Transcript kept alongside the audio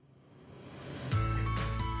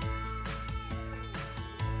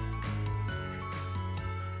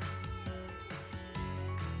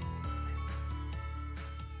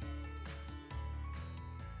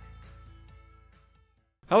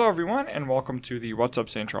Hello, everyone, and welcome to the What's Up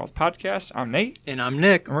St. Charles podcast. I'm Nate. And I'm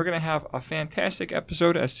Nick. And we're going to have a fantastic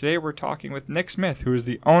episode, as today we're talking with Nick Smith, who is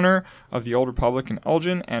the owner of the Old Republic in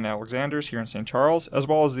Elgin and Alexander's here in St. Charles, as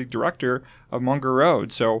well as the director of Munger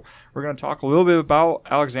Road. So we're going to talk a little bit about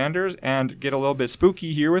Alexander's and get a little bit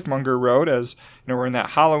spooky here with Munger Road, as we're in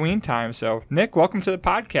that Halloween time. So, Nick, welcome to the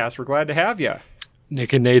podcast. We're glad to have you.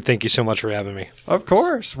 Nick and Nate, thank you so much for having me. Of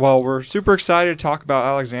course. Well, we're super excited to talk about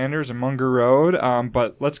Alexander's and Munger Road,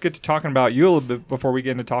 but let's get to talking about you a little bit before we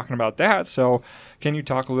get into talking about that. So can you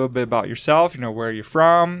talk a little bit about yourself, where you're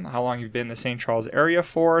from, how long you've been in the St. Charles area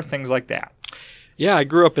for, things like that? Yeah, I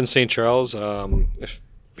grew up in St. Charles,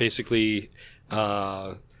 basically,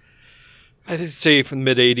 I'd say from the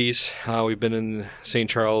mid-'80s. We've been in St.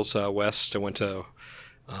 Charles West. I went to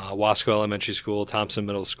Wasco Elementary School, Thompson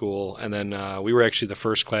Middle School, and then we were actually the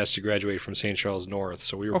first class to graduate from St. Charles North.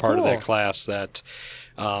 So we were part of that class that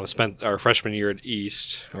spent our freshman year at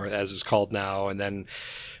East, or as it's called now, and then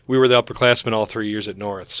we were the upperclassmen all 3 years at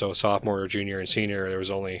North. So sophomore, junior, and senior, there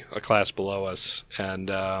was only a class below us. And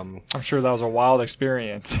I'm sure that was a wild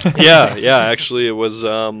experience. yeah, actually it was,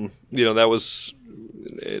 that was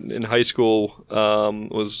in high school,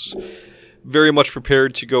 was very much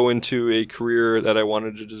prepared to go into a career that I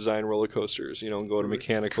wanted to design roller coasters, and go to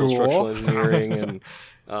mechanical structural engineering. And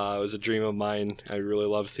it was a dream of mine. I really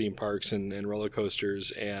love theme parks and roller coasters.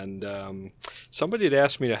 And somebody had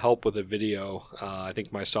asked me to help with a video, I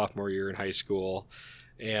think my sophomore year in high school.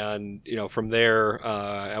 And, from there,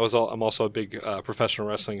 I'm also a big professional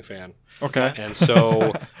wrestling fan. Okay. And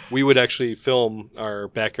so we would actually film our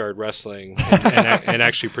backyard wrestling and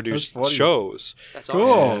actually produce shows. That's cool.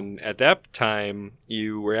 Awesome. And at that time,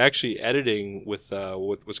 you were actually editing with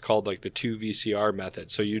what was called like the 2 VCR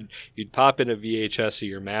method. So you'd pop in a VHS of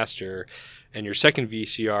your master, and your second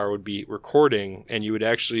VCR would be recording, and you would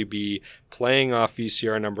actually be playing off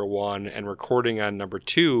VCR number 1 and recording on number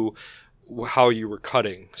 2 how you were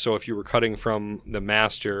cutting. So if you were cutting from the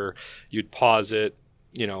master, you'd pause it,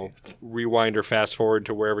 rewind or fast forward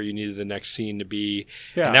to wherever you needed the next scene to be.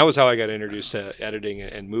 Yeah. And that was how I got introduced to editing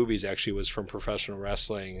and movies, actually, was from professional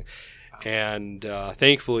wrestling. And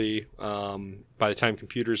thankfully, by the time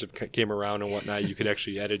computers came around and whatnot, you could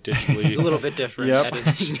actually edit digitally. A little bit different.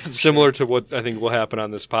 Yep. Similar to what I think will happen on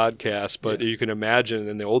this podcast. But you can imagine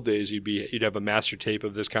in the old days, you'd have a master tape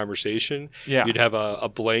of this conversation. Yeah. You'd have a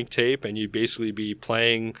blank tape, and you'd basically be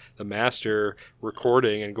playing the master,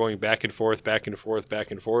 recording, and going back and forth, back and forth, back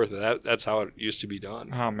and forth. And that's how it used to be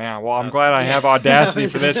done. Oh, man. Well, I'm glad I have Audacity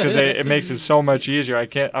for this, because it makes it so much easier.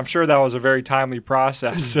 I'm sure that was a very timely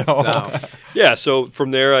process. So. No. Yeah, so from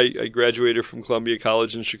there, I graduated from Columbia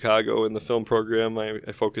College in Chicago in the film program. I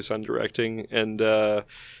focus on directing, and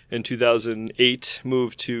in 2008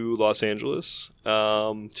 moved to Los Angeles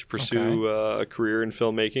to pursue a career in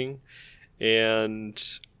filmmaking,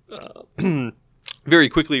 and very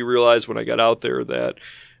quickly realized when I got out there that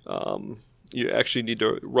you actually need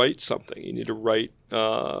to write something. You need to write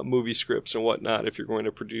movie scripts and whatnot if you're going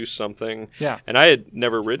to produce something. Yeah. And I had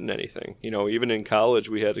never written anything. Even in college,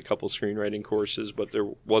 we had a couple screenwriting courses, but there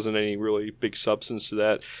wasn't any really big substance to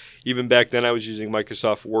that. Even back then, I was using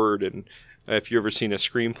Microsoft Word, and if you've ever seen a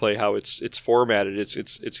screenplay, how it's formatted,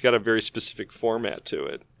 it's got a very specific format to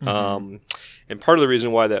it. Mm-hmm. And part of the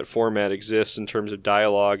reason why that format exists in terms of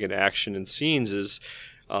dialogue and action and scenes is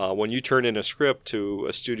when you turn in a script to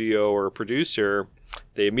a studio or a producer,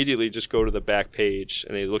 they immediately just go to the back page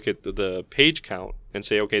and they look at the page count and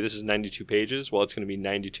say, okay, this is 92 pages. Well, it's going to be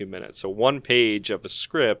 92 minutes. So one page of a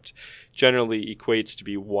script generally equates to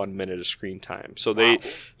be 1 minute of screen time. So the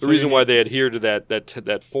reason why they adhere to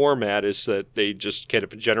that format is that they just get a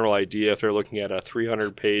general idea if they're looking at a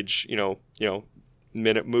 300-page,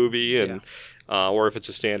 minute movie, and or if it's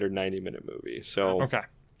a standard 90-minute movie. So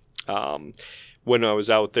when I was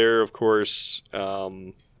out there, of course,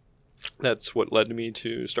 that's what led me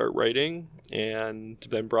to start writing, and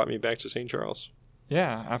then brought me back to St. Charles.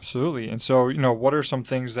 Yeah, absolutely. And so, what are some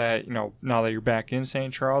things that, now that you're back in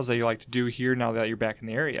St. Charles, that you like to do here now that you're back in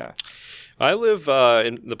the area? I live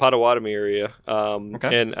in the Potawatomi area,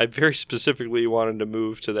 and I very specifically wanted to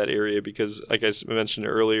move to that area because, like I mentioned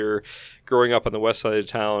earlier, growing up on the west side of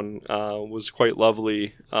town was quite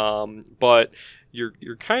lovely, but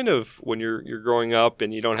you're kind of, when you're growing up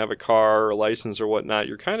and you don't have a car or a license or whatnot,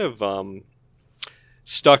 you're kind of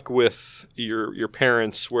stuck with your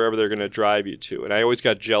parents wherever they're going to drive you to. And I always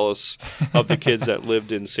got jealous of the kids that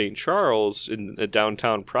lived in St. Charles in the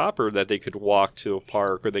downtown proper, that they could walk to a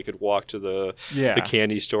park or they could walk to the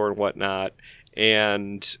candy store and whatnot.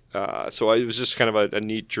 And so it was just kind of a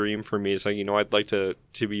neat dream for me. It's like, I'd like to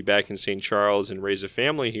be back in St. Charles and raise a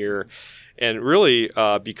family here. And really,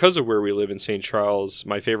 because of where we live in St. Charles,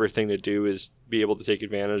 my favorite thing to do is be able to take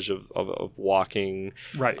advantage of walking,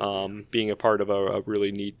 right? Being a part of a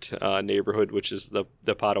really neat neighborhood, which is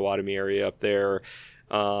the Potawatomi area up there.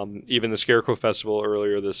 Even the Scarecrow Festival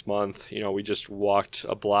earlier this month, we just walked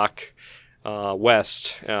a block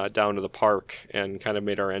west down to the park and kind of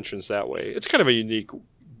made our entrance that way. It's kind of a unique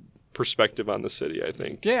perspective on the city, I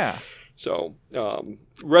think. Yeah. So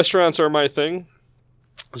restaurants are my thing.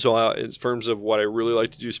 So in terms of what I really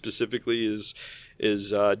like to do specifically is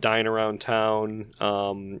dine around town,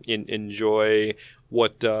 enjoy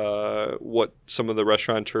what some of the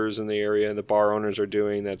restaurateurs in the area and the bar owners are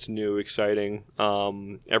doing that's new, exciting.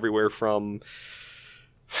 Everywhere from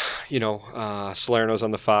Salerno's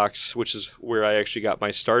on the Fox, which is where I actually got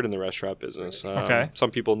my start in the restaurant business. Okay.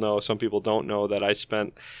 Some people know, some people don't know that I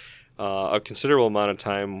spent a considerable amount of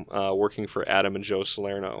time working for Adam and Joe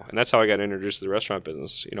Salerno, and that's how I got introduced to the restaurant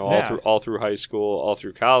business. All through high school, all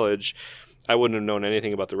through college, I wouldn't have known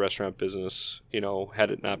anything about the restaurant business, had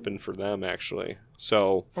it not been for them, actually.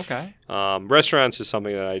 So, okay. Restaurants is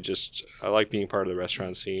something that I like being part of the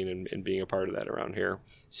restaurant scene and being a part of that around here.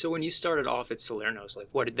 So when you started off at Salerno's,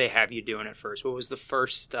 what did they have you doing at first? What was the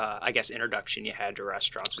first, introduction you had to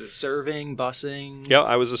restaurants? Was it serving, bussing? Yeah,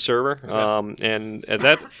 I was a server. Okay. And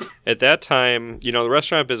at that time, the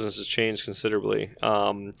restaurant business has changed considerably.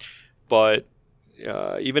 But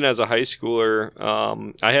even as a high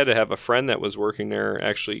schooler, I had to have a friend that was working there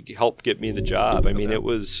actually help get me the job. I mean, it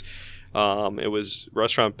was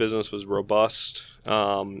restaurant business was robust,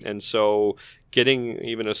 and so getting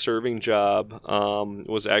even a serving job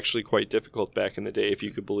was actually quite difficult back in the day, if you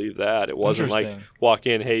could believe that. It wasn't like walk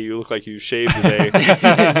in, hey, you look like you shaved today. What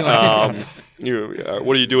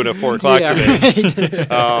are you doing at 4:00 today?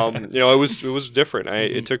 Right. It was different.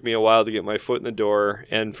 It took me a while to get my foot in the door,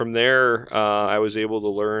 and from there, I was able to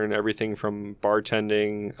learn everything from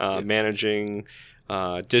bartending, managing,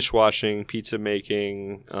 dishwashing, pizza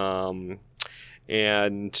making,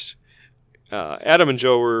 and Adam and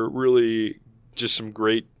Joe were really just some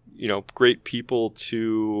great people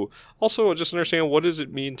to also just understand what does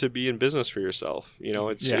it mean to be in business for yourself.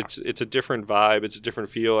 It's a different vibe, it's a different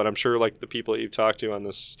feel, and I'm sure like the people that you've talked to on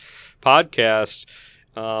this podcast,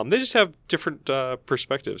 they just have different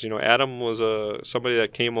perspectives. Adam was somebody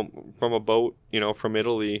that came from a boat, from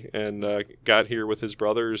Italy and got here with his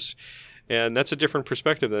brothers. And that's a different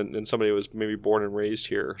perspective than somebody who was maybe born and raised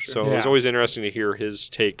here. Sure. So it was always interesting to hear his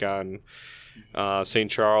take on St.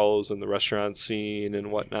 Charles and the restaurant scene and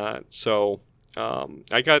whatnot. So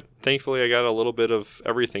thankfully I got a little bit of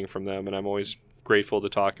everything from them, and I'm always grateful to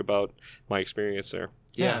talk about my experience there.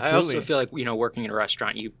 Yeah, I also feel like, working in a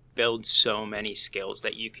restaurant, you build so many skills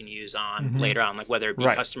that you can use on later on, like whether it be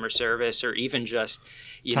customer service or even just,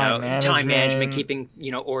 time management, keeping,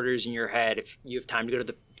 orders in your head. If you have time to go to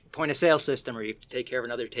the point of sale system or you have to take care of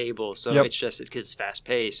another table. So it's fast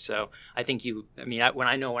paced. So I think when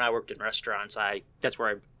I worked in restaurants, that's where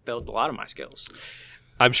I built a lot of my skills.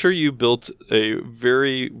 I'm sure you built a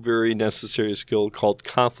very, very necessary skill called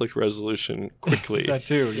conflict resolution quickly. That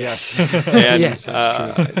too, yes. And yes,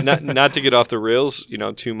 not to get off the rails,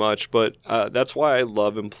 too much, but that's why I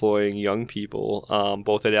love employing young people,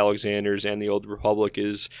 both at Alexander's and the Old Republic,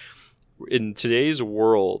 is in today's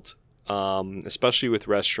world, especially with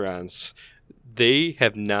restaurants, they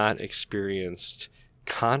have not experienced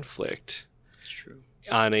conflict. That's true.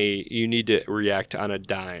 You need to react on a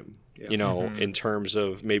dime. In terms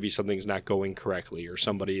of maybe something's not going correctly or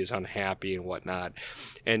somebody is unhappy and whatnot.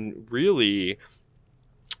 And really,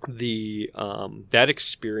 that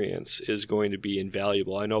experience is going to be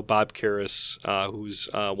invaluable. I know Bob Karras, who's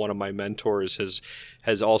one of my mentors,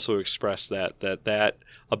 has also expressed that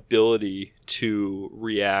ability to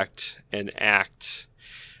react and act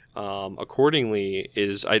accordingly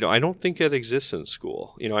is I don't think that exists in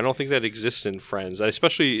school. I don't think that exists in friends.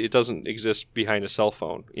 Especially it doesn't exist behind a cell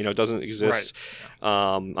phone. It doesn't exist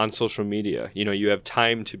on social media. You have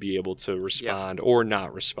time to be able to respond or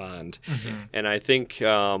not respond. And I think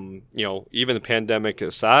even the pandemic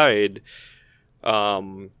aside,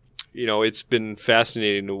 it's been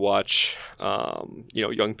fascinating to watch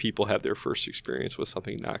young people have their first experience with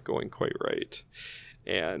something not going quite right.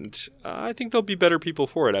 And I think they'll be better people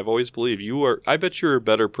for it. I've always believed I bet you're a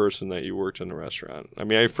better person that you worked in a restaurant. I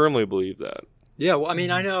mean, I firmly believe that. Yeah, well, I mean,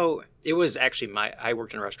 I know it was actually I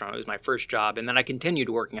worked in a restaurant. It was my first job. And then I continued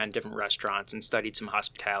working on different restaurants and studied some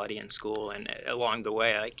hospitality in school. And along the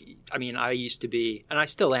way, I used to be, and I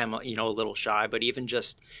still am, a little shy, but even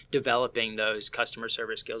just developing those customer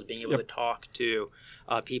service skills, being able to talk to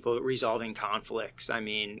people, resolving conflicts. I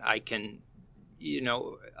mean, I can,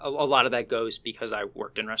 a lot of that goes because I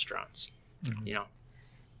worked in restaurants,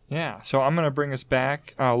 Yeah, so I'm going to bring us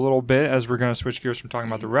back a little bit as we're going to switch gears from talking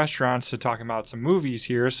about the restaurants to talking about some movies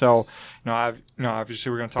here. So,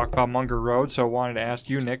 obviously we're going to talk about Munger Road. So I wanted to ask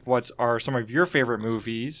you, Nick, what are some of your favorite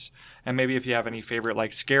movies? And maybe if you have any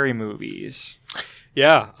favorite, scary movies.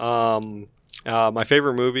 Yeah, my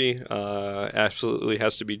favorite movie absolutely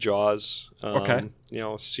has to be Jaws. Okay.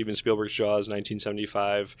 Steven Spielberg's Jaws,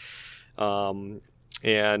 1975.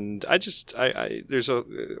 And there's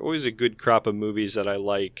always a good crop of movies that I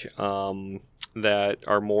like that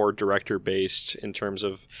are more director based in terms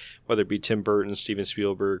of whether it be Tim Burton, Steven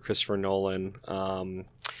Spielberg, Christopher Nolan,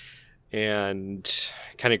 and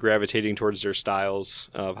kind of gravitating towards their styles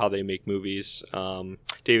of how they make movies.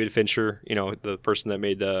 David Fincher, the person that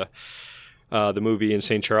made the movie in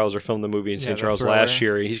St. Charles, or filmed the movie in St. Charles last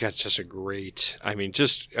year. He's got just a great, some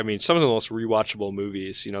of the most rewatchable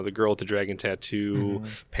movies, The Girl with the Dragon Tattoo,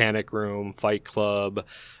 Panic Room, Fight Club,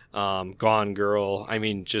 Gone Girl.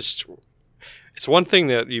 It's one thing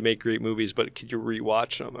that you make great movies, but could you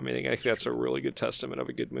rewatch them? I think that's a really good testament of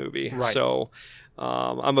a good movie. Right. So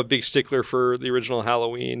I'm a big stickler for the original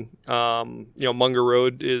Halloween. Munger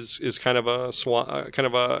Road is kind of a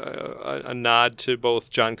nod to both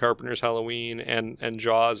John Carpenter's Halloween and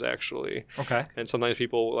Jaws, actually. Okay. And sometimes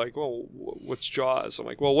people are like, well, what's Jaws? I'm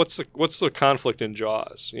like, well, what's the conflict in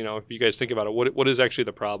Jaws? If you guys think about it, what is actually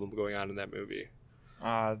the problem going on in that movie?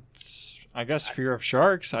 I guess fear of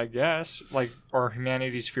sharks, or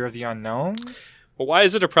humanity's fear of the unknown. Well, why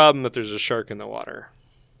is it a problem that there's a shark in the water?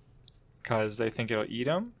 Because they think it'll eat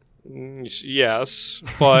them? Yes,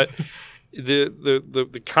 but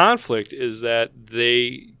the conflict is that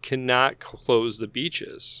they cannot close the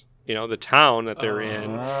beaches. The town that they're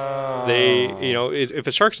in, if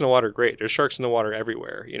a shark's in the water, great. There's sharks in the water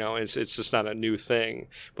everywhere. It's just not a new thing.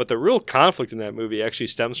 But the real conflict in that movie actually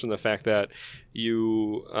stems from the fact that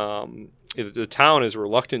the town is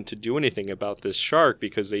reluctant to do anything about this shark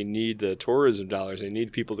because they need the tourism dollars. They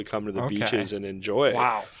need people to come to the beaches and enjoy it.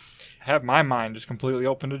 Wow. I have my mind just completely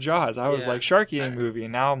open to Jaws. I was like, shark eating movie,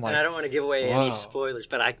 and now I'm like... And I don't want to give away any spoilers,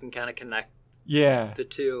 but I can kind of connect the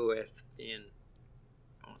two with Ian.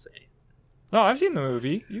 I won't say anything. No, I've seen the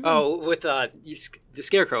movie. With the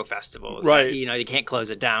Scarecrow Festivals. Right. You can't close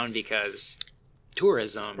it down because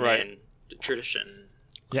tourism and tradition.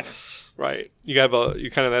 Yes. Right. You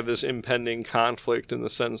kind of have this impending conflict in the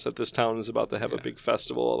sense that this town is about to have a big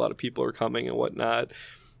festival. A lot of people are coming and whatnot.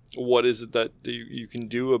 What is it that you can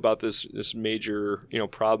do about this major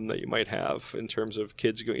problem that you might have in terms of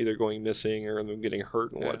kids either going missing or them getting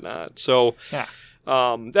hurt and whatnot? So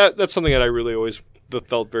that's something that I really always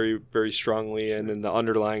felt very, very strongly in the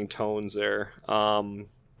underlying tones there.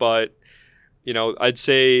 But I'd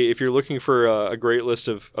say if you're looking for a great list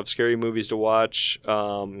of scary movies to watch,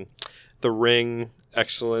 The Ring,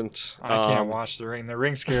 excellent. I can't watch The Ring. The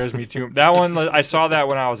Ring scares me too. That one, I saw that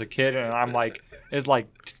when I was a kid, and I'm like,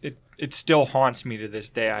 it still haunts me to this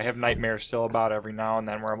day. I have nightmares still about it every now and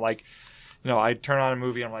then where I'm like, I turn on a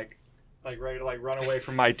movie and I'm like ready to run away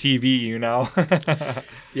from my TV,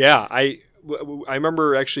 Yeah, I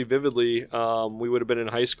remember actually vividly, we would have been in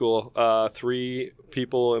high school, 3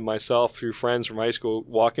 people and myself, 3 friends from high school,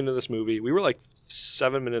 walk into this movie. We were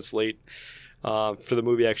 7 minutes late for the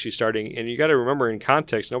movie actually starting. And you got to remember, in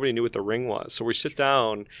context, nobody knew what The Ring was. So we sit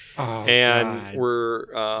down and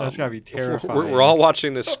we're... that's got to be terrifying. We're all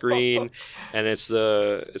watching the screen, and it's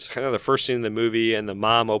kind of the first scene in the movie, and the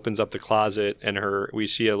mom opens up the closet, and we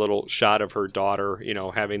see a little shot of her daughter,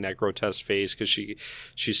 having that grotesque face because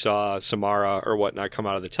she saw Samara or whatnot come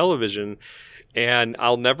out of the television. And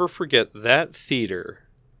I'll never forget that theater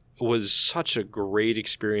was such a great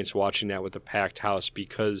experience watching that with a packed house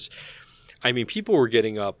because... people were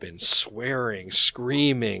getting up and swearing,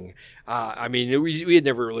 screaming. We had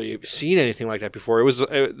never really seen anything like that before.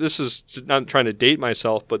 This is not trying to date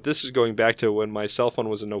myself, but this is going back to when my cell phone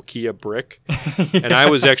was a Nokia brick. And I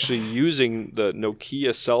was actually using the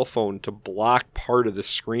Nokia cell phone to block part of the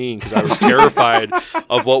screen because I was terrified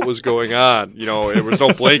of what was going on. There was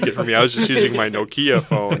no blanket for me. I was just using my Nokia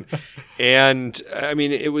phone. And,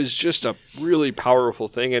 it was just a really powerful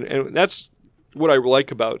thing. And that's what I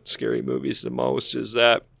like about scary movies the most is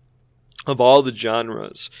that of all the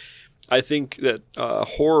genres, I think that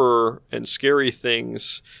horror and scary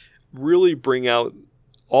things really bring out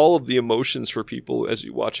all of the emotions for people as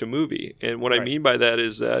you watch a movie. And what I mean by that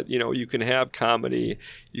is that, you can have comedy,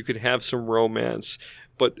 you can have some romance,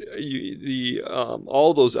 but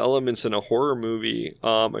all those elements in a horror movie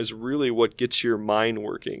is really what gets your mind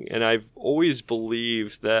working. And I've always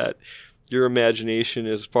believed that your imagination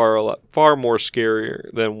is far more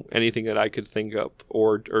scarier than anything that I could think up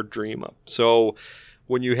or dream up. So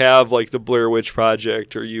when you have like the Blair Witch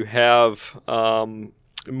Project, or you have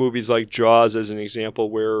movies like Jaws as an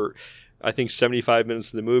example, where I think 75 minutes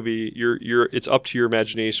of the movie, it's up to your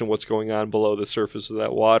imagination what's going on below the surface of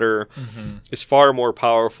that water. Mm-hmm. It's far more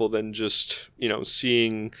powerful than just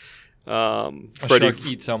seeing a shark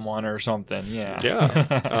eat someone or something.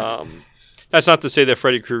 Yeah. That's not to say that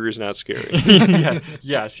Freddy Krueger is not scary.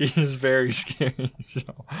 Yes, he is very scary. So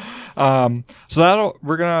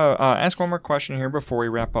we're gonna ask one more question here before we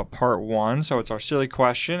wrap up part 1. So it's our silly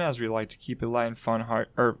question, as we like to keep it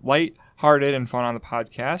light-hearted and fun on the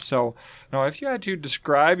podcast. So, if you had to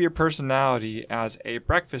describe your personality as a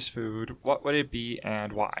breakfast food, what would it be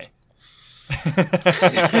and why? I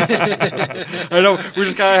know we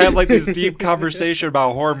just gotta have like this deep conversation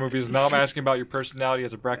about horror movies. Now I'm asking about your personality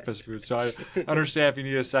as a breakfast food, so I understand if you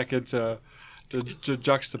need a second to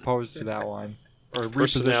juxtapose to that one or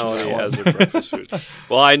personality as a breakfast food.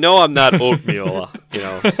 Well, I know I'm not oatmeal.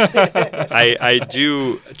 I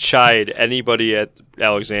do chide anybody at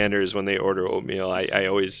Alexander's when they order oatmeal. I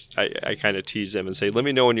always kind of tease them and say, "Let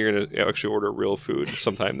me know when you're gonna actually order real food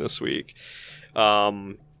sometime this week."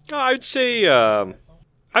 I would say a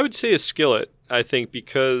skillet. I think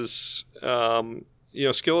because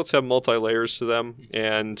skillets have multi-layers to them,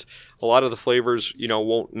 and a lot of the flavors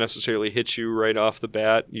won't necessarily hit you right off the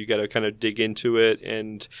bat. You got to kind of dig into it,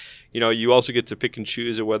 and you also get to pick and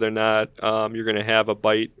choose of whether or not you're going to have a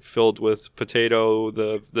bite filled with potato,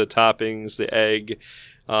 the toppings, the egg,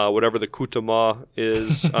 whatever the croûtement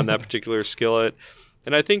is on that particular skillet.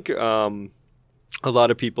 And I think a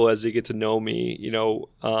lot of people, as they get to know me,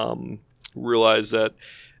 realize that,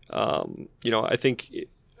 I think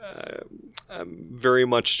I'm very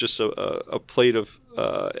much just a plate of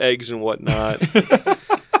eggs and whatnot,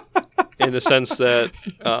 in the sense that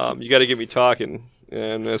you got to get me talking.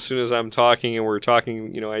 And as soon as I'm talking and we're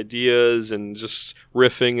talking, ideas and just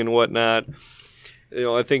riffing and whatnot,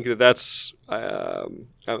 I think that's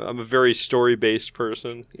I'm a very story-based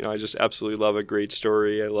person. I just absolutely love a great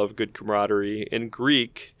story. I love good camaraderie. In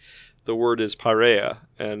Greek, the word is parrheia,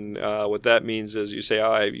 and what that means is you say,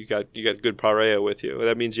 you got good parrheia with you.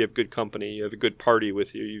 That means you have good company. You have a good party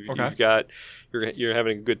with you. You're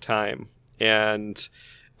having a good time. And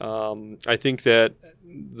I think that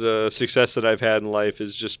the success that I've had in life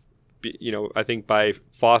is just, I think by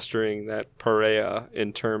fostering that parrheia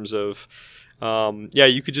in terms of,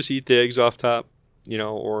 you could just eat the eggs off top,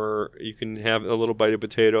 or you can have a little bite of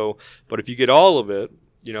potato. But if you get all of it,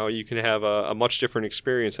 you can have a much different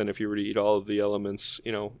experience than if you were to eat all of the elements,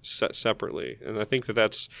 separately. And I think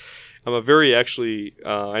I'm a very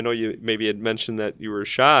I know you maybe had mentioned that you were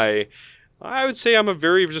shy. I would say I'm a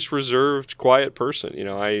very just reserved, quiet person.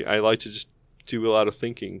 I like to just do a lot of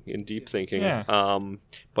thinking and deep thinking. Yeah.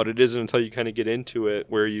 But it isn't until you kind of get into it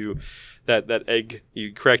where that egg,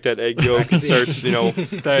 you crack that egg yolk and starts,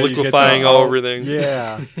 liquefying all everything.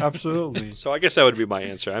 Yeah, absolutely. So I guess that would be my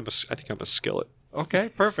answer. I think I'm a skillet. Okay,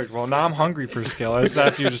 perfect. Well, now I'm hungry for skillets.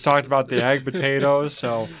 After you just talked about the egg potatoes,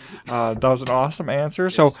 so that was an awesome answer.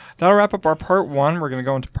 Yes. So that'll wrap up our part 1. We're going to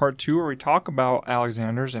go into part 2 where we talk about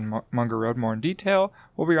Alexander's and Munger Road more in detail.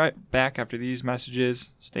 We'll be right back after these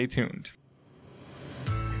messages. Stay tuned.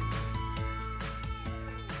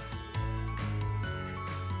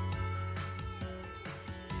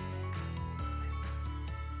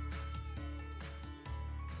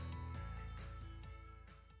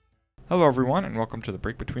 Hello, everyone, and welcome to the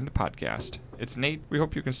Break Between the Podcast. It's Nate. We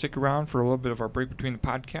hope you can stick around for a little bit of our Break Between the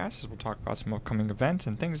Podcast as we'll talk about some upcoming events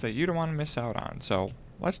and things that you don't want to miss out on. So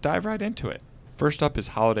let's dive right into it. First up is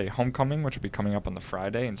Holiday Homecoming, which will be coming up on the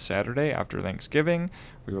Friday and Saturday after Thanksgiving.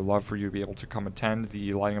 We would love for you to be able to come attend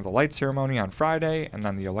the Lighting of the Lights ceremony on Friday and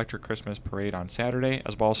then the Electric Christmas Parade on Saturday,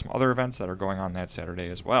 as well as some other events that are going on that Saturday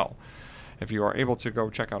as well. If you are able to go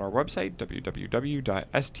check out our website,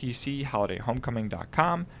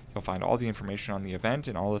 www.stcholiday.homecoming.com, you'll find all the information on the event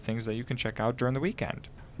and all the things that you can check out during the weekend.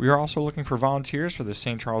 We are also looking for volunteers for the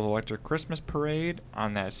St. Charles Electric Christmas Parade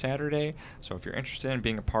on that Saturday, so if you're interested in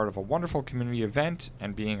being a part of a wonderful community event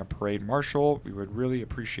and being a parade marshal, we would really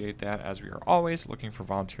appreciate that, as we are always looking for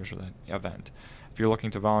volunteers for that event. If you're looking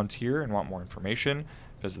to volunteer and want more information,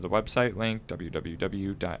 Visit the website link,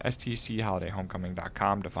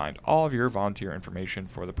 www.stcholidayhomecoming.com, to find all of your volunteer information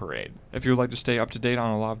for the parade. If you would like to stay up to date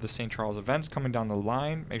on a lot of the St. Charles events coming down the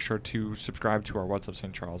line, make sure to subscribe to our What's Up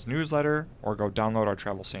St. Charles newsletter or go download our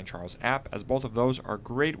Travel St. Charles app, as both of those are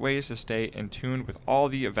great ways to stay in tune with all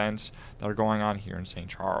the events that are going on here in St.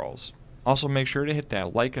 Charles. Also, make sure to hit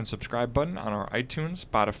that like and subscribe button on our iTunes,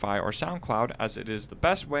 Spotify, or SoundCloud, as it is the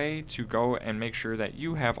best way to go and make sure that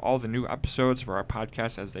you have all the new episodes for our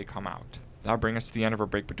podcast as they come out. That'll bring us to the end of our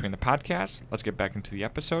break between the podcasts. Let's get back into the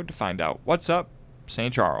episode to find out what's up,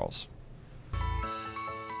 St. Charles.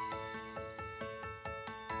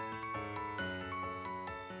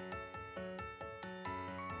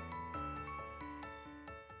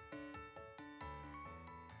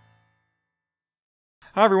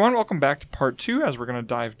 Hi, everyone. Welcome back to part 2, as we're going to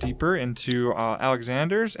dive deeper into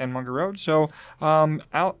Alexander's and Munger Road. So,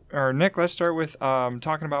 Nick, let's start with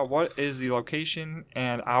talking about what is the location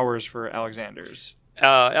and hours for Alexander's.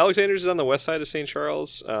 Alexander's is on the west side of St.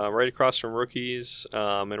 Charles, right across from Rookies,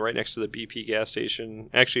 and right next to the BP gas station.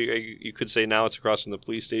 Actually, you could say now it's across from the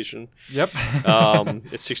police station. Yep.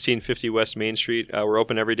 It's 1650 West Main Street. We're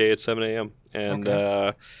open every day at 7 a.m.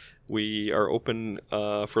 And we are open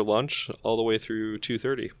for lunch all the way through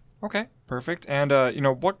 2:30. Okay, perfect. And,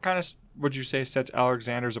 what kind of would you say sets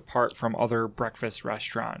Alexander's apart from other breakfast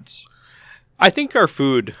restaurants? I think our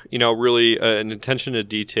food, really an attention to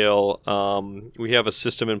detail. We have a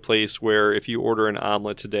system in place where if you order an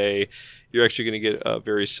omelet today, you're actually going to get a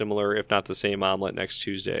very similar, if not the same, omelet next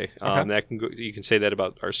Tuesday. Okay. You can say that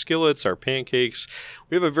about our skillets, our pancakes.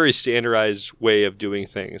 We have a very standardized way of doing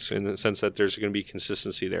things in the sense that there's going to be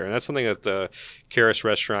consistency there. And that's something that the Karis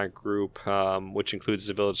Restaurant Group, which includes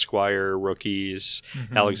the Village Squire, Rookies,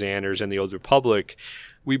 Alexander's, and the Old Republic,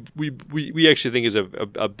 we actually think is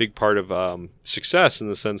a big part of success, in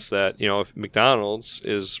the sense that, if McDonald's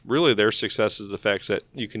is really, their success is the fact that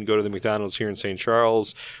you can go to the McDonald's here in St.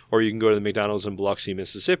 Charles, or you can go to the McDonald's in Biloxi,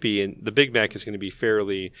 Mississippi, and the Big Mac is going to be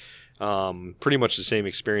fairly pretty much the same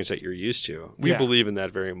experience that you're used to. We believe in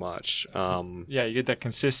that very much. You get that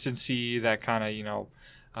consistency, that kind of,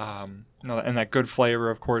 and that good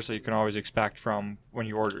flavor, of course, that you can always expect from when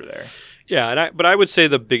you order there. Yeah, but I would say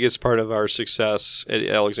the biggest part of our success at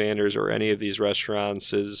Alexander's or any of these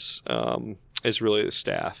restaurants is really the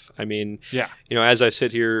staff. I mean, as I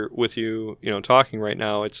sit here with you, talking right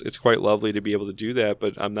now, it's quite lovely to be able to do that,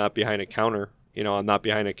 but I'm not behind a counter. I'm not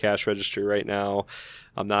behind a cash register right now.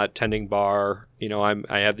 I'm not tending bar.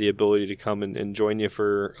 I have the ability to come and join you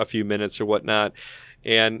for a few minutes or whatnot,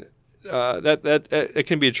 and that it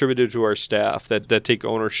can be attributed to our staff that take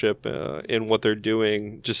ownership in what they're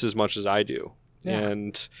doing just as much as I do. Yeah.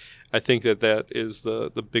 And I think that is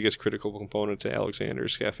the biggest critical component to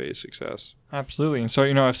Alexander's Cafe's success. Absolutely. And so,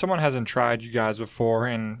 if someone hasn't tried you guys before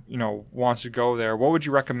and, wants to go there, what would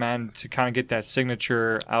you recommend to kind of get that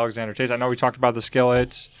signature Alexander taste? I know we talked about the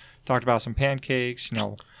skillets, talked about some pancakes,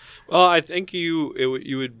 Well, I think you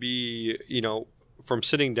would be, from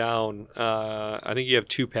sitting down, I think you have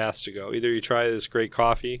two paths to go. Either you try this great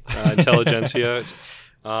coffee, Intelligentsia,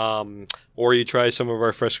 or you try some of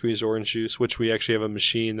our fresh squeezed orange juice, which we actually have a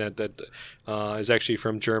machine that is actually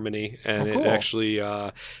from Germany. And cool. It actually,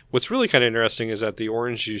 what's really kind of interesting is that the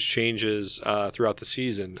orange juice changes throughout the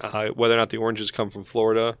season, whether or not the oranges come from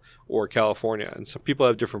Florida or California. And some people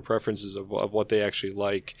have different preferences of what they actually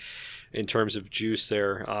like in terms of juice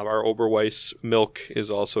there. Our Oberweis milk is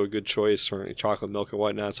also a good choice for chocolate milk and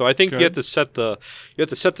whatnot. So I think you have to set the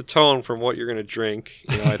tone from what you're going to drink.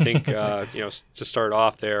 I think to start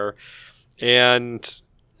off there, and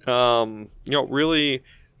really,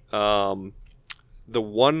 the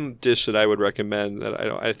one dish that I would recommend that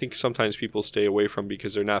I think sometimes people stay away from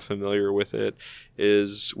because they're not familiar with it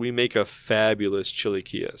is we make a fabulous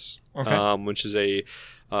chilaquiles, which is a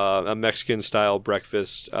Mexican-style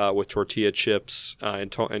breakfast with tortilla chips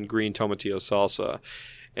and green tomatillo salsa.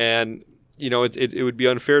 And, it would be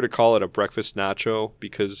unfair to call it a breakfast nacho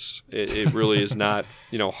because it really is not,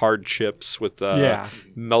 hard chips with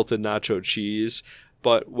melted nacho cheese.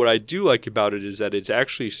 But what I do like about it is that it's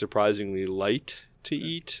actually surprisingly light to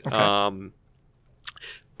eat,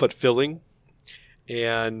 but filling.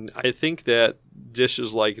 And I think that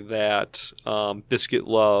dishes like that, Biscuit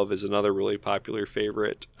Love is another really popular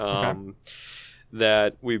favorite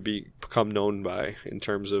that we've become known by in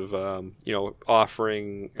terms of,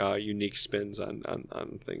 offering unique spins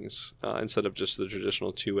on things instead of just the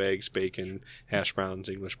traditional 2 eggs, bacon, hash browns,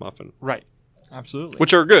 English muffin. Right. Absolutely.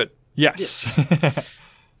 Which are good. Yes.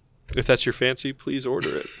 If that's your fancy, please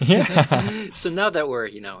order it. Yeah. So now that we're,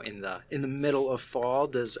 in the middle of fall,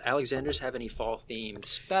 does Alexander's have any fall themed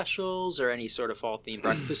specials or any sort of fall themed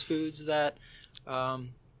breakfast foods that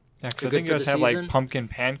Yeah, because I think you guys have like pumpkin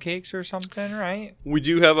pancakes or something, right? We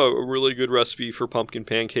do have a really good recipe for pumpkin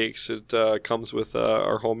pancakes. It comes with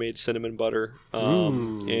our homemade cinnamon butter,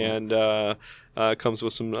 and comes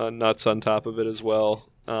with some nuts on top of it as well.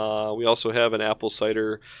 We also have an apple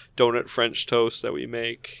cider donut French toast that we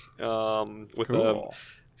make with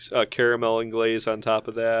a caramel and glaze on top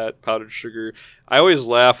of that, powdered sugar. I always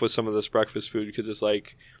laugh with some of this breakfast food because it's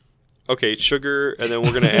like, okay, sugar, and then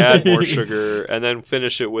we're going to add more sugar, and then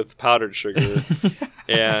finish it with powdered sugar.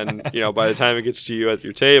 And, by the time it gets to you at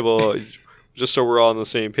your table, just so we're all on the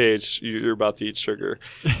same page, you're about to eat sugar.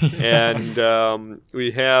 And we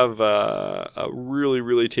have a really,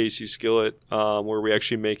 really tasty skillet where we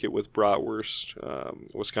actually make it with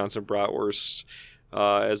bratwurst, Wisconsin bratwurst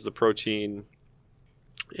as the protein.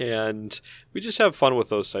 And we just have fun with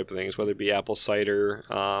those type of things, whether it be apple cider,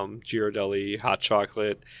 Ghirardelli, hot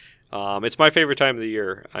chocolate. It's my favorite time of the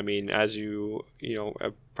year. I mean, as you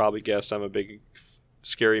have probably guessed, I'm a big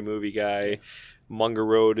scary movie guy. Munger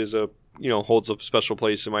Road holds a special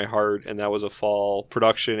place in my heart, and that was a fall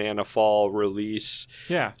production and a fall release.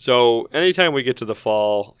 Yeah. So anytime we get to the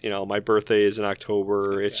fall, my birthday is in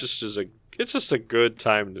October. It's just a good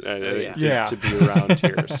time to be around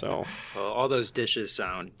here. So, well, all those dishes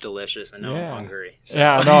sound delicious. I know I'm hungry. So.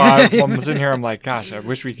 Yeah, no, I'm sitting here. I'm like, gosh, I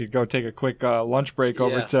wish we could go take a quick lunch break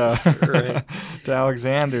over to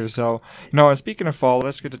Alexander. So, and speaking of fall,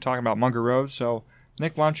 let's get to talking about Munger Road. So,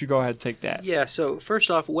 Nick, why don't you go ahead and take that? Yeah. So, first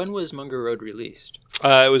off, when was Munger Road released?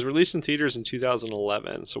 It was released in theaters in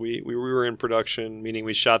 2011. So we were in production, meaning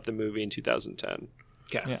we shot the movie in 2010.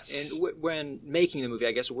 Okay. Yes. And when making the movie,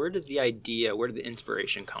 I guess, where did the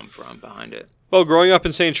inspiration come from behind it? Well, growing up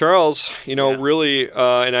in St. Charles, really,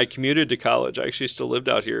 and I commuted to college. I actually still lived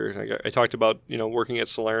out here. I talked about, working at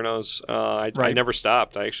Salerno's. I never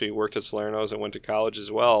stopped. I actually worked at Salerno's and went to college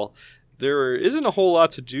as well. There isn't a whole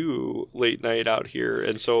lot to do late night out here.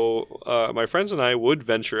 And so my friends and I would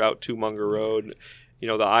venture out to Munger Road, the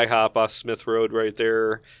IHOP off Smith Road right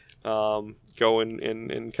there. Go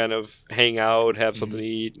and kind of hang out, have something to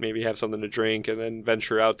eat, maybe have something to drink, and then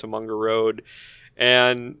venture out to Munger Road.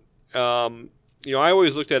 And, I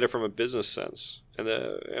always looked at it from a business sense. And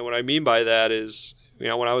what I mean by that is,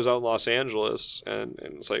 when I was out in Los Angeles, and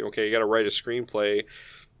it's like, okay, you got to write a screenplay.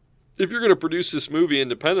 If you're going to produce this movie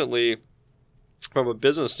independently, from a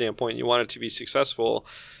business standpoint, you want it to be successful.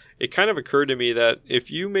 It kind of occurred to me that if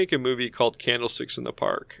you make a movie called Candlesticks in the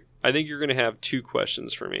Park, I think you're going to have two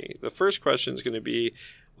questions for me. The first question is going to be,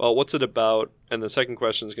 well, what's it about? And the second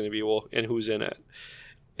question is going to be, well, and who's in it?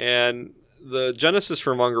 And the genesis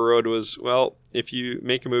for Munger Road was, well, if you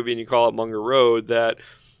make a movie and you call it Munger Road, that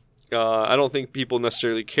I don't think people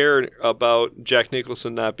necessarily care about Jack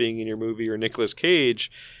Nicholson not being in your movie or Nicolas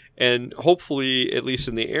Cage. And hopefully, at least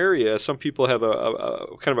in the area, some people have a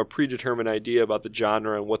kind of a predetermined idea about the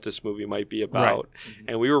genre and what this movie might be about. Right. Mm-hmm.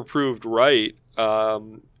 And we were proved right.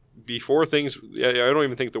 Before things, I don't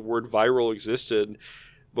even think the word viral existed,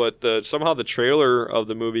 but somehow the trailer of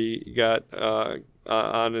the movie got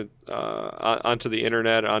onto the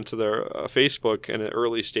internet, onto their Facebook in the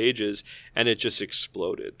early stages, and it just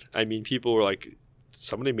exploded. I mean, people were like,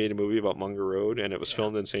 somebody made a movie about Munger Road, and it was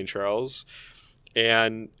filmed in St. Charles.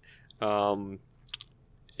 And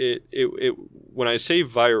it when I say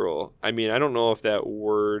viral, I mean, I don't know if that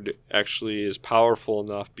word actually is powerful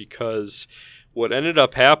enough, because what ended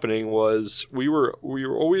up happening was we were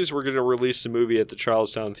going to release the movie at the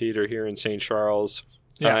Charlestown Theater here in St. Charles,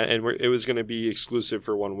 and it was going to be exclusive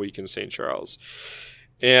for 1 week in St. Charles,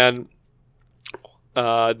 and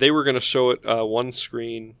they were going to show it one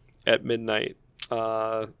screen at midnight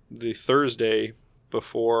the Thursday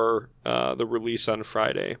before the release on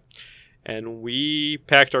Friday. And we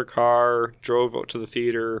packed our car, drove out to the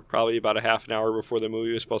theater probably about a half an hour before the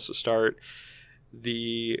movie was supposed to start.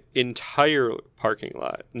 The entire parking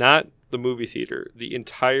lot, not the movie theater, the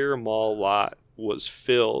entire mall lot was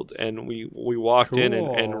filled. And we walked in,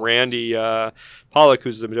 and Randy Pollock,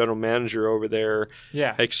 who's the general manager over there,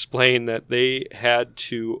 explained that they had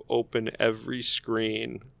to open every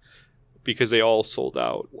screen because they all sold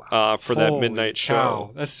out for that midnight show.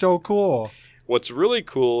 Wow, that's so cool. What's really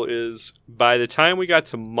cool is by the time we got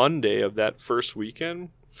to Monday of that first weekend,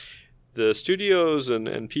 the studios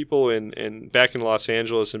and people back in Los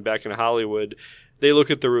Angeles and back in Hollywood, they look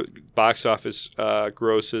at the box office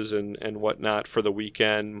grosses and whatnot for the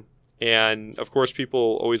weekend. And, of course,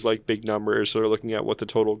 people always like big numbers, so they're looking at what the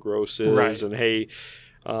total gross is. Right. And, hey,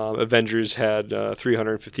 Avengers had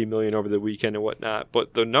 350 million over the weekend and whatnot.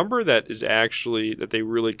 But the number that is actually that they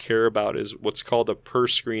really care about is what's called a per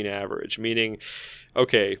screen average, meaning,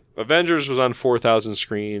 okay, Avengers was on 4,000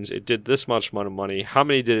 screens. It did this much amount of money. How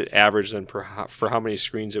many did it average then for how many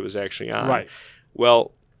screens it was actually on? Right.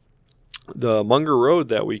 Well, the Munger Road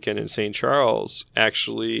that weekend in St. Charles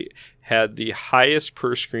actually had the highest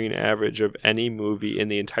per screen average of any movie in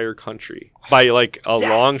the entire country by like a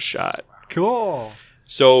long shot. Cool.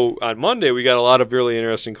 So on Monday, we got a lot of really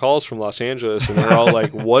interesting calls from Los Angeles, and they're all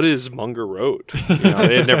like, what is Munger Road?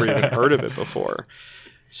 They had never even heard of it before.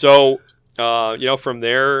 So, from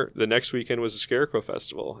there, the next weekend was the Scarecrow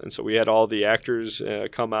Festival. And so we had all the actors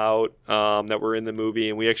come out that were in the movie,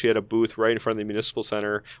 and we actually had a booth right in front of the Municipal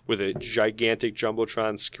Center with a gigantic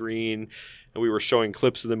Jumbotron screen. And we were showing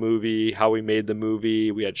clips of the movie, how we made the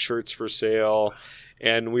movie. We had shirts for sale.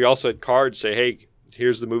 And we also had cards say, hey,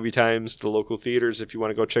 here's the movie times to the local theaters if you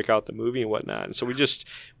want to go check out the movie and whatnot. And so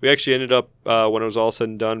we actually ended up, when it was all said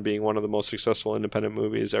and done, being one of the most successful independent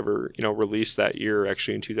movies ever, released that year,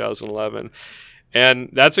 actually in 2011. And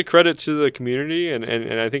that's a credit to the community, and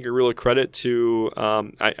I think a real credit to,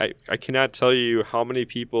 I cannot tell you how many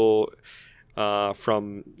people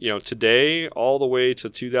from, today all the way to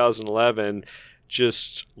 2011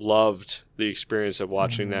 just loved the experience of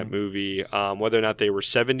watching that movie, whether or not they were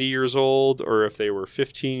 70 years old or if they were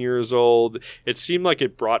 15 years old. It seemed like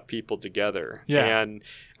it brought people together. Yeah. And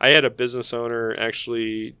I had a business owner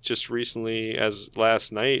actually just recently, as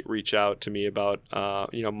last night, reach out to me about,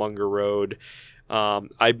 Munger Road. I'm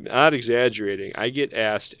not exaggerating. I get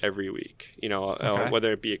asked every week,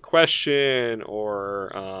 whether it be a question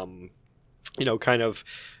or, kind of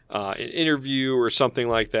an interview or something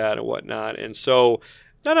like that and whatnot. And so,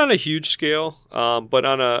 not on a huge scale, but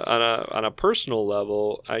on a personal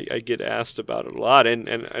level, I get asked about it a lot. And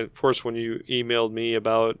of course, when you emailed me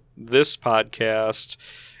about this podcast,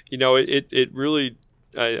 it really,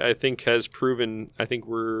 I think, has proven. I think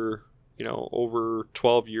we're over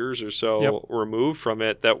 12 years or so removed from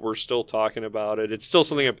it, that we're still talking about it. It's still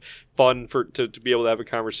something fun to be able to have a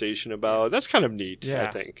conversation about. That's kind of neat,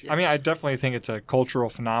 I think. Yes. I mean, I definitely think it's a cultural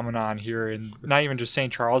phenomenon here in not even just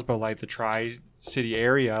St. Charles, but like the Tri-City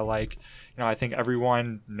area. Like, I think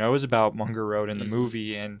everyone knows about Munger Road in the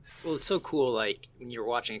movie. And well, it's so cool, like, when you're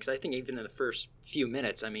watching, because I think even in the first few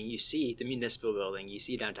minutes, I mean, you see the municipal building, you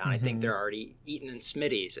see downtown. I think they're already eating in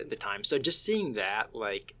Smitty's at the time. So just seeing that,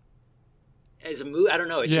 like, as a movie, I don't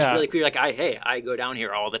know. It's just really cool. Like, I go down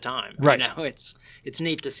here all the time. Right. It's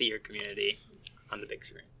neat to see your community on the big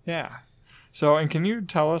screen. Yeah. So, and can you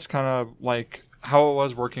tell us kind of like how it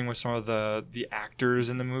was working with some of the actors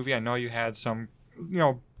in the movie? I know you had some,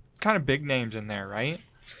 kind of big names in there, right?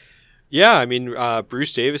 Yeah, I mean,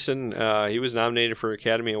 Bruce Davison, he was nominated for an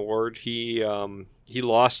Academy Award. He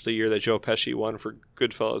lost the year that Joe Pesci won for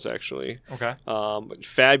Goodfellas, actually. Okay.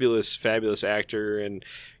 Fabulous, fabulous actor. And,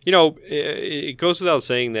 it goes without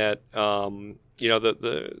saying that, the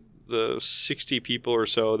 60 people or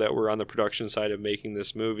so that were on the production side of making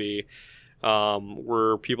this movie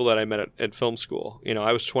were people that I met at film school.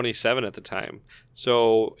 I was 27 at the time.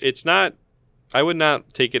 So it's not, I would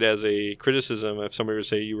not take it as a criticism if somebody would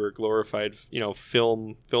say you were a glorified,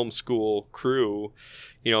 film school crew,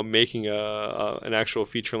 making an actual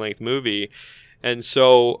feature-length movie. And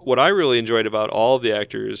so what I really enjoyed about all of the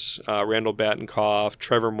actors, Randall Batinkoff,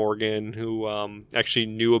 Trevor Morgan, who actually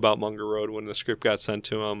knew about Munger Road when the script got sent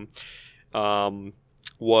to him,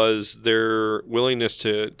 was their willingness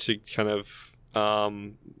to kind of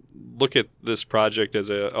look at this project as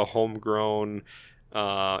a homegrown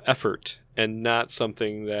effort, and not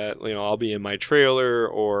something that, I'll be in my trailer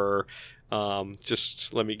or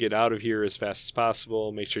just let me get out of here as fast as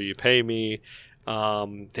possible, make sure you pay me.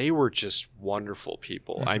 They were just wonderful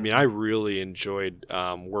people. Mm-hmm. I mean, I really enjoyed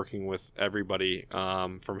working with everybody,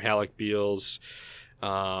 from Halleck Beals,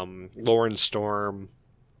 Lauren Storm.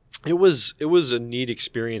 It was a neat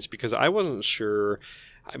experience because I wasn't sure.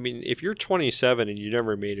 I mean, if you're 27 and you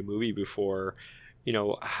never made a movie before,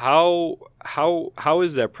 how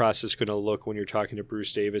is that process going to look when you're talking to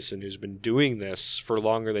Bruce Davison, who's been doing this for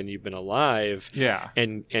longer than you've been alive? Yeah.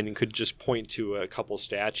 And could just point to a couple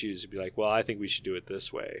statues and be like, well, I think we should do it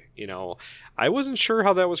this way. I wasn't sure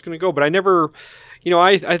how that was going to go, but I never,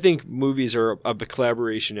 I think movies are a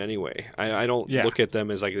collaboration anyway. I don't look at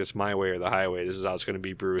them as like, this my way or the highway. This is how it's going to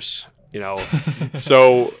be, Bruce.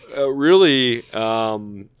 So really,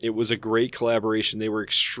 it was a great collaboration. They were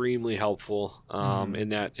extremely helpful in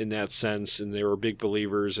that sense, and they were big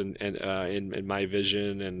believers in my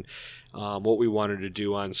vision and what we wanted to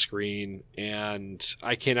do on screen. And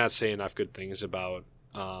I cannot say enough good things about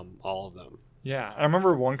all of them. Yeah, I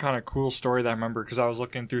remember one kind of cool story that I remember because I was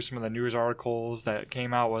looking through some of the news articles that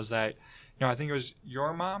came out was that, I think it was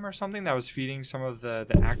your mom or something that was feeding some of the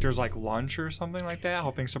actors like lunch or something like that,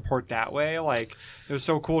 helping support that way. Like, it was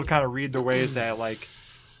so cool to kind of read the ways that like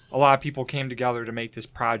a lot of people came together to make this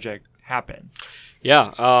project happen.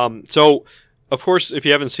 Yeah. So, of course, if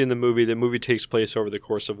you haven't seen the movie takes place over the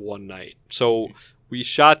course of one night. So we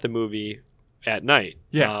shot the movie at night.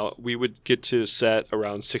 Yeah. We would get to set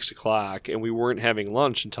around 6 o'clock, and we weren't having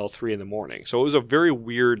lunch until 3 a.m. So it was a very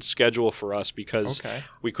weird schedule for us because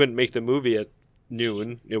we couldn't make the movie at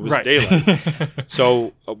noon. It was daylight.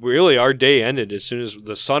 So really our day ended as soon as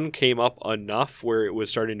the sun came up enough where it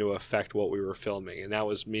was starting to affect what we were filming, and that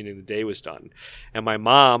was meaning the day was done. And my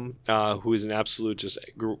mom, who is an absolute just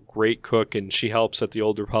great cook, and she helps at the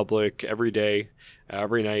Old Republic every day,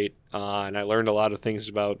 every night, and I learned a lot of things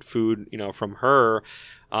about food, from her.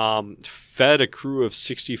 Fed a crew of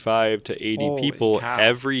 65 to 80 Holy people cow.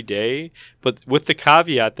 every day, but with the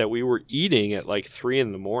caveat that we were eating at like 3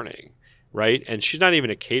 a.m. Right, and she's not even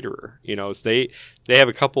a caterer. They have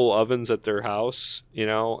a couple ovens at their house,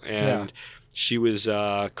 and she was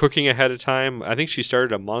cooking ahead of time. I think she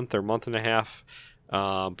started a month and a half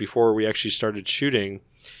before we actually started shooting,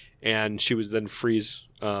 and she was then freeze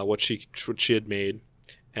what she had made,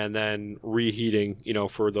 and then reheating,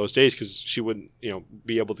 for those days because she wouldn't,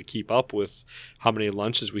 be able to keep up with how many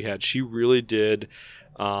lunches we had. She really did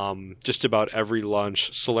just about every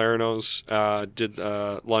lunch. Salerno's did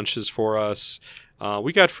lunches for us.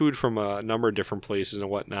 We got food from a number of different places and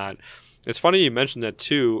whatnot. It's funny you mentioned that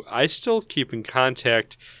too. I still keep in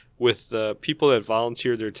contact with the people that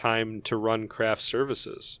volunteer their time to run craft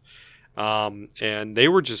services. And they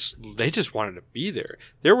just wanted to be there.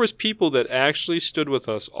 There was people that actually stood with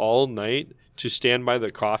us all night to stand by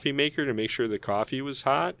the coffee maker to make sure the coffee was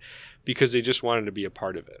hot because they just wanted to be a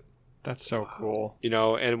part of it. That's so cool.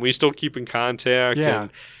 And we still keep in contact. Yeah.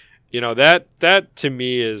 And, that to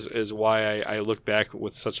me is why I look back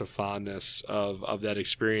with such a fondness of that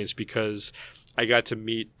experience, because I got to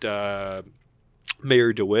meet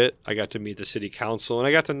Mayor DeWitt. I got to meet the city council, and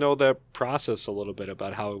I got to know that process a little bit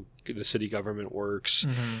about how the city government works,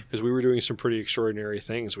 because we were doing some pretty extraordinary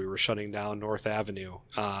things. We were shutting down North Avenue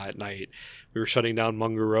at night. We were shutting down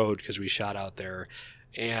Munger Road because we shot out there.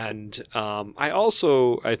 And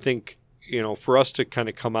I think, for us to kind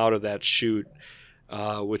of come out of that shoot,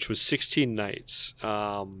 which was 16 nights,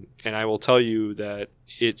 and I will tell you that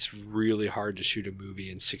it's really hard to shoot a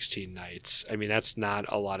movie in 16 nights. I mean, that's not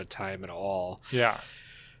a lot of time at all. Yeah.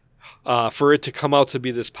 For it to come out to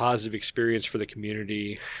be this positive experience for the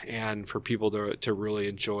community and for people to really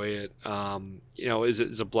enjoy it,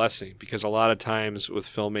 is a blessing, because a lot of times with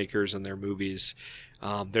filmmakers and their movies,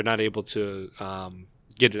 they're not able to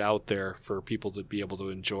get it out there for people to be able to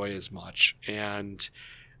enjoy as much. And,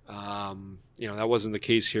 that wasn't the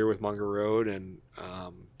case here with Munger Road. And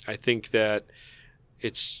I think that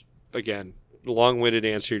it's, again, the long-winded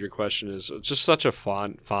answer to your question is just such a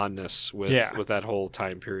fondness with that whole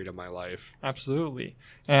time period of my life. Absolutely.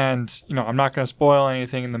 And, I'm not going to spoil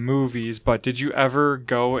anything in the movies, but did you ever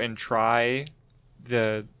go and try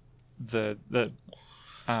the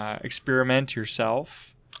experiment yourself?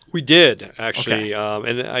 We did, actually. Okay.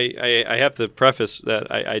 And I have to preface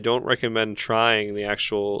that I don't recommend trying the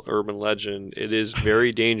actual urban legend. It is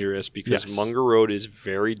very dangerous because Munger Road is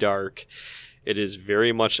very dark. It is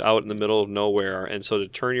very much out in the middle of nowhere. And so to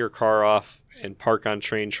turn your car off and park on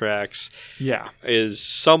train tracks is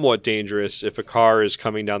somewhat dangerous. If a car is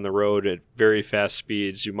coming down the road at very fast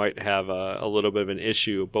speeds, you might have a little bit of an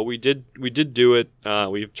issue. But we did do it.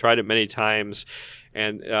 We've tried it many times.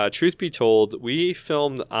 And truth be told, we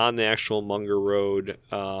filmed on the actual Munger Road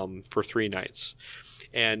for 3 nights.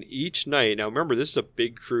 And each night, now remember, this is a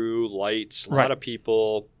big crew, lights, a lot of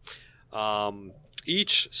people.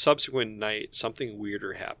 Each subsequent night, something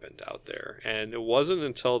weirder happened out there. And it wasn't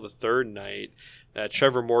until the 3rd night that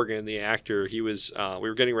Trevor Morgan, the actor, he was. We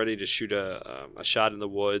were getting ready to shoot a shot in the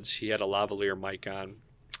woods. He had a lavalier mic on.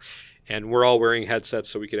 And we're all wearing headsets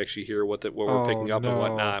so we could actually hear what we're picking up and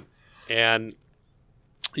whatnot. And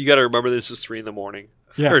you got to remember, this is 3 a.m.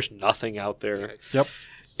 Yeah. There's nothing out there. Yep.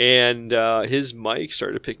 And his mic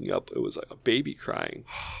started picking up. It was like a baby crying.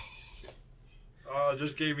 Oh, it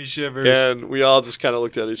just gave me shivers. And we all just kind of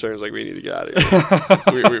looked at each other and was like, we need to get out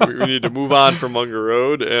of here. we need to move on from Munger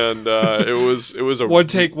Road. And it was a one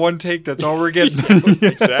take. That's all we're getting.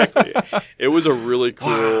 Exactly. It was a really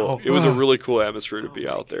cool. It was a really cool atmosphere to be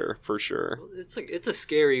out there, for sure. It's a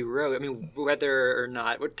scary road. I mean, whether or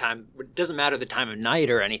not, what time, it doesn't matter the time of night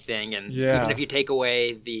or anything. And even if you take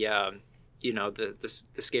away the the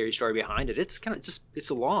scary story behind it. It's kind of just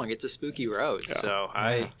it's a spooky road. Yeah. So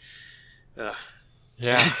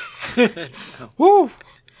yeah. Woo.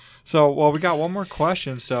 So, well, we got one more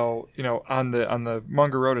question. So, on the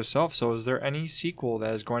Munger Road itself. So, is there any sequel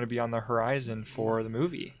that is going to be on the horizon for the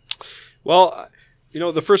movie? Well,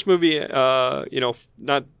 the first movie,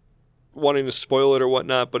 not wanting to spoil it or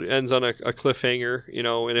whatnot, but it ends on a cliffhanger,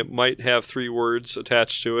 and it might have 3 words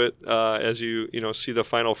attached to it as you see the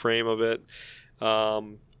final frame of it.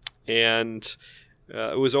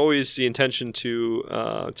 It was always the intention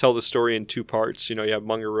to tell the story in 2 parts. You have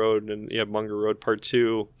Munger Road and you have Munger Road Part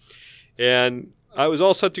 2. And I was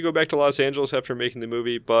all set to go back to Los Angeles after making the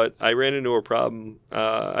movie, but I ran into a problem.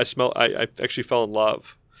 I actually fell in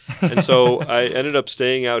love. And so I ended up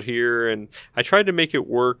staying out here, and I tried to make it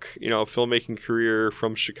work, filmmaking career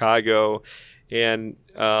from Chicago. And,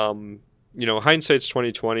 hindsight's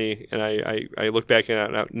 20/20, and I look back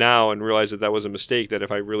at it now and realize that was a mistake, that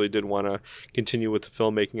if I really did want to continue with the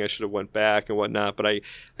filmmaking, I should have went back and whatnot. But I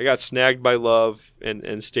got snagged by love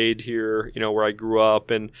and stayed here, where I grew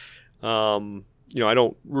up. And, I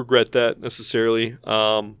don't regret that necessarily.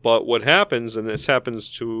 But what happens, and this happens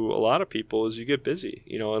to a lot of people, is you get busy,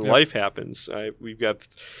 and life happens. We've got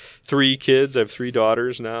 3 kids. I have 3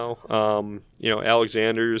 daughters now.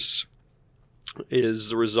 Alexander's is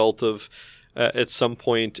the result of, at some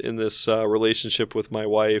point in this relationship with my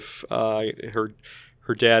wife,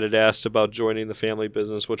 her dad had asked about joining the family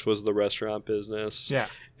business, which was the restaurant business. Yeah.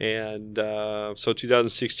 And so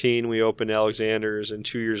 2016, we opened Alexander's, and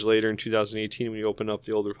 2 years later, in 2018, we opened up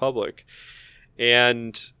the Old Republic.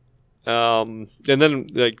 And then,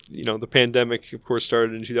 the pandemic, of course,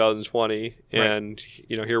 started in 2020. And,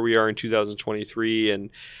 here we are in 2023. And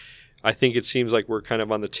I think it seems like we're kind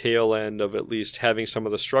of on the tail end of at least having some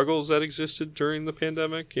of the struggles that existed during the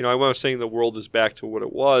pandemic. I was saying the world is back to what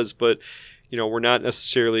it was, but we're not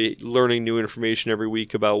necessarily learning new information every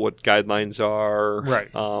week about what guidelines are. Right.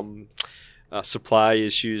 Supply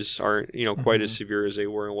issues aren't, quite as severe as they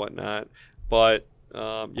were and whatnot. But,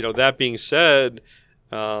 that being said,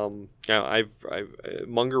 Munger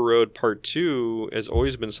Road Part 2 has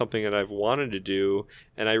always been something that I've wanted to do,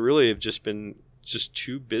 and I really have just been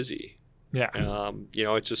too busy. Yeah.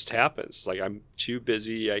 It just happens. Like, I'm too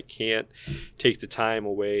busy. I can't take the time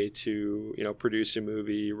away to, produce a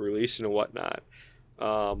movie, release it and whatnot.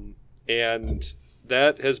 And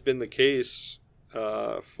that has been the case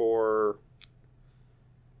for,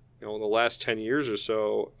 the last 10 years or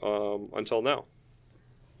so until now.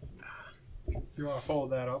 If you want to hold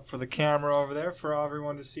that up for the camera over there for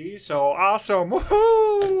everyone to see. So awesome.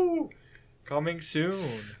 Woohoo! Coming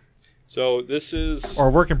soon. So this is,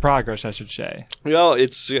 or work in progress, I should say. Well,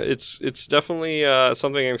 it's definitely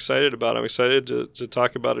something I'm excited about. I'm excited to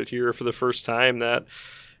talk about it here for the first time. That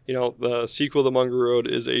the sequel to Munger Road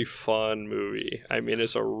is a fun movie. I mean,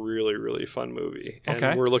 it's a really, really fun movie,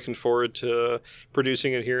 and we're looking forward to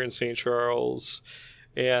producing it here in St. Charles.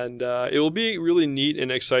 And it will be really neat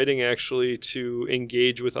and exciting, actually, to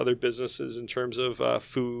engage with other businesses in terms of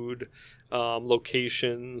food,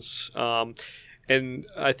 locations. And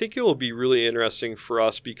I think it will be really interesting for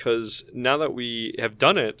us, because now that we have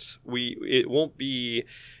done it, it won't be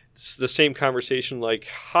the same conversation like,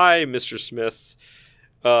 "Hi, Mr. Smith,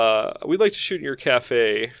 we'd like to shoot in your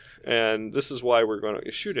cafe, and this is why we're going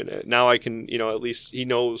to shoot in it." Now I can, at least he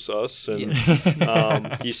knows us, and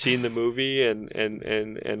he's seen the movie, and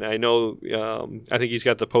I know, I think he's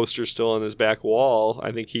got the poster still on his back wall.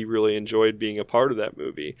 I think he really enjoyed being a part of that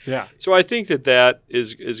movie. Yeah. So I think that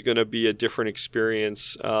is going to be a different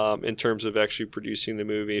experience in terms of actually producing the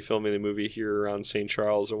movie, filming the movie here around St.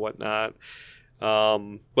 Charles and whatnot.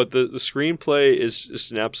 But the screenplay is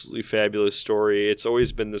just an absolutely fabulous story. It's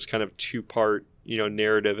always been this kind of 2-part,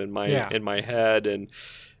 narrative in my head. And,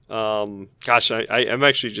 gosh, I'm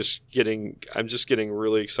actually just getting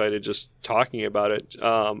really excited just talking about it.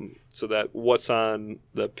 So that what's on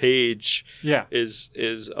the page is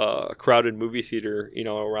a crowded movie theater,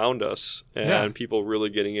 around us, and people really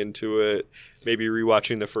getting into it, maybe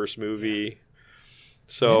rewatching the first movie.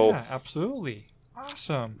 So absolutely.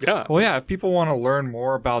 Awesome. Yeah. Well, if people want to learn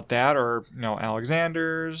more about that, or,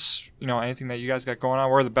 Alexander's, anything that you guys got going on,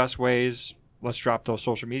 what are the best ways? Let's drop those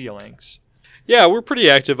social media links. Yeah, we're pretty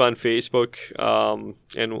active on Facebook,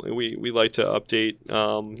 and we like to update,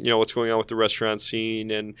 what's going on with the restaurant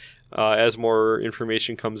scene, and as more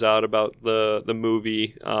information comes out about the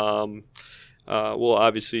movie, we'll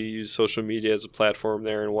obviously use social media as a platform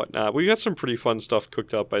there and whatnot. We got some pretty fun stuff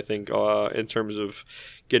cooked up, I think, in terms of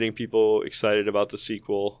getting people excited about the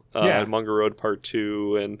sequel, Munger Road Part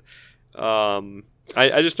 2, and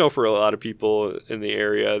I just know for a lot of people in the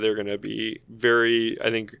area, they're going to be very, I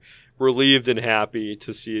think, relieved and happy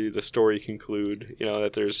to see the story conclude.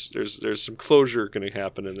 That there's some closure going to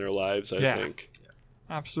happen in their lives, I think.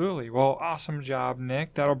 Absolutely. Well, awesome job,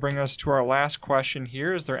 Nick. That'll bring us to our last question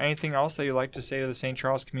here. Is there anything else that you'd like to say to the St.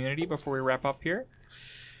 Charles community before we wrap up here?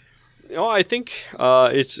 I think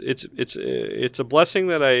it's a blessing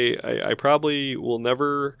that I probably will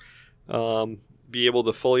never be able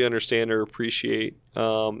to fully understand or appreciate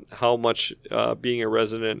how much being a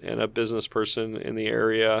resident and a business person in the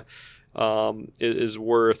area is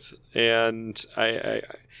worth, and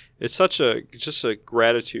it's just a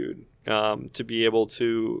gratitude to be able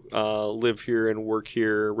to live here and work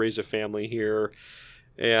here, raise a family here,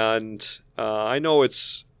 and I know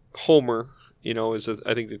it's Homer. Is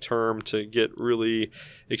I think the term to get really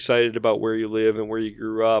excited about where you live and where you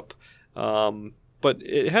grew up. But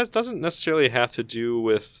it doesn't necessarily have to do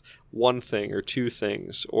with one thing or two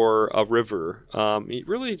things or a river. It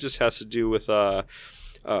really just has to do with a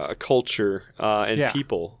culture and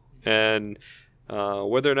people. And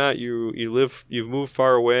whether or not you've moved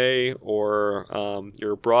far away or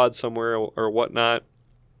you're abroad somewhere or whatnot,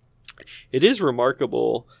 it is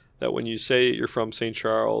remarkable that when you say you're from St.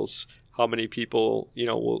 Charles, how many people,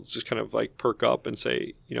 will just kind of like perk up and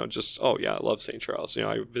say, oh yeah, I love St. Charles.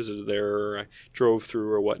 I visited there, or I drove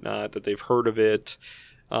through or whatnot, that they've heard of it.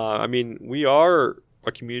 We are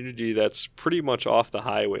a community that's pretty much off the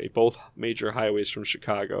highway, both major highways from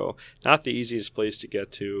Chicago. Not the easiest place to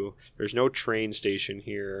get to. There's no train station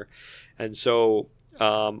here. And so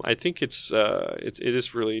I think it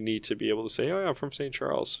is really neat to be able to say, oh yeah, I'm from St.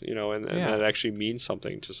 Charles, and that actually means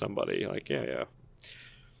something to somebody. Like, yeah.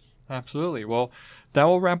 Absolutely. Well, that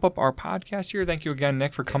will wrap up our podcast here. Thank you again,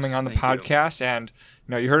 Nick, for coming on the podcast. And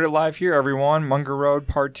you heard it live here, everyone. Munger Road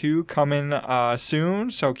Part 2 coming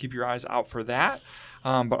soon, so keep your eyes out for that.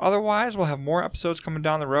 But otherwise, we'll have more episodes coming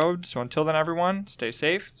down the road. So until then, everyone, stay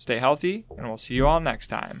safe, stay healthy, and we'll see you all next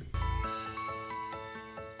time.